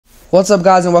What's up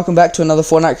guys, and welcome back to another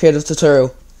Fortnite Creative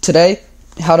tutorial. Today,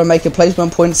 how to make a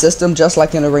placement point system just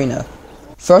like an arena.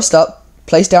 First up,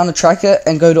 place down a tracker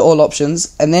and go to all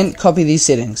options, and then copy these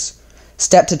settings.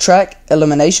 Stat to track,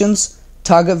 eliminations,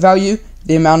 target value,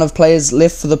 the amount of players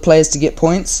left for the players to get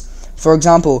points. For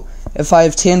example, if I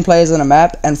have 10 players on a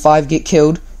map and 5 get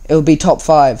killed, it will be top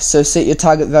 5, so set your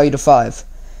target value to 5.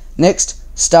 Next,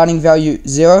 starting value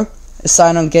 0,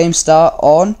 assign on game start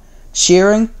on,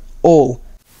 sharing, all.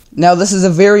 Now this is a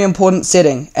very important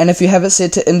setting, and if you have it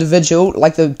set to individual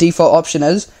like the default option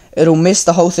is, it'll mess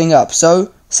the whole thing up,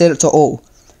 so set it to all.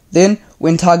 Then,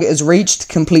 when target is reached,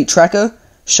 complete tracker,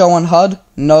 show on HUD,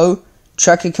 no,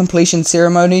 tracker completion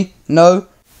ceremony, no,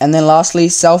 and then lastly,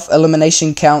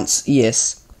 self-elimination counts,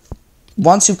 yes.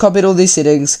 Once you've copied all these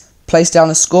settings, place down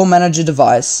a score manager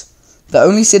device. The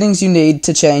only settings you need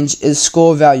to change is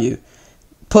score value.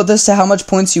 Put this to how much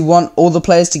points you want all the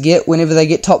players to get whenever they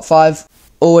get top 5,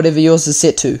 or whatever yours is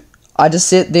set to. I just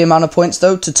set the amount of points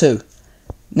though to 2.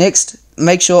 Next,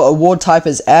 make sure award type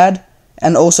is add,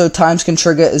 and also times can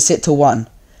trigger is set to 1.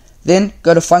 Then,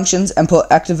 go to functions and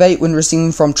put activate when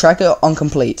receiving from tracker on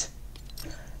complete.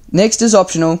 Next is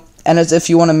optional, and it's if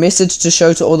you want a message to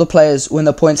show to all the players when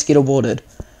the points get awarded.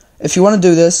 If you want to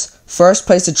do this, first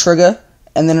place a trigger,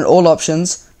 and then in all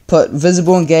options, put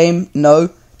visible in game, no,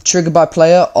 trigger by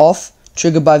player, off,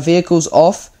 trigger by vehicles,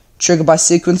 off, trigger by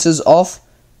sequences, off,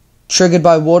 triggered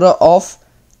by water, off,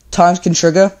 times can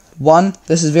trigger, 1,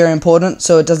 this is very important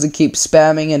so it doesn't keep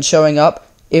spamming and showing up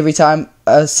every time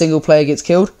a single player gets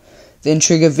killed. Then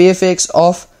trigger VFX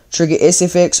off, trigger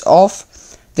SFX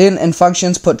off, then in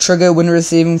functions put trigger when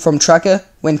receiving from tracker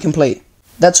when complete.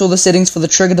 That's all the settings for the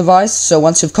trigger device, so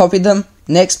once you've copied them,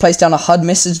 next place down a HUD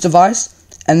message device,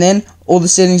 and then all the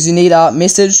settings you need are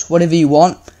message, whatever you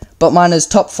want, but mine is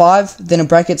top 5, then in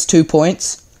brackets 2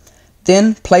 points.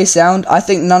 Then, play sound, I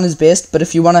think none is best, but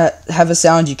if you want to have a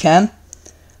sound you can.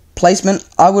 Placement,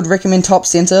 I would recommend top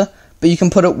center, but you can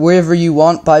put it wherever you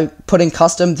want by putting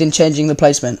custom, then changing the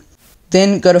placement.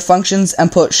 Then, go to functions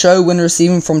and put show when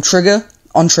receiving from trigger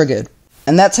on triggered.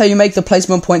 And that's how you make the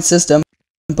placement point system,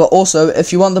 but also,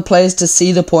 if you want the players to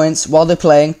see the points while they're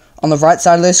playing, on the right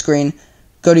side of their screen,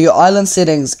 go to your island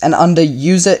settings and under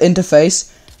user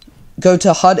interface, go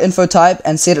to HUD info type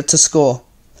and set it to score.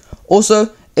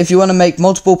 Also, if you want to make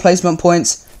multiple placement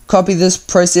points, copy this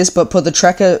process but put the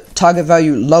tracker target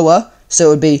value lower, so it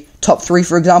would be top 3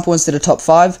 for example instead of top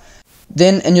 5.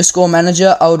 Then in your score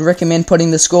manager, I would recommend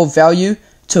putting the score value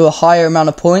to a higher amount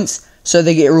of points so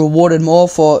they get rewarded more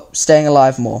for staying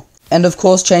alive more. And of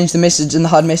course change the message in the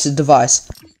HUD message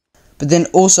device. But then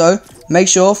also, make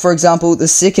sure, for example, the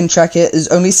second tracker is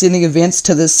only sending events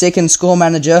to the second score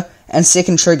manager and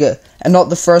second trigger, and not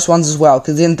the first ones as well,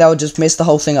 because then that would just mess the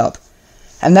whole thing up.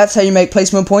 And that's how you make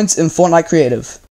placement points in Fortnite Creative.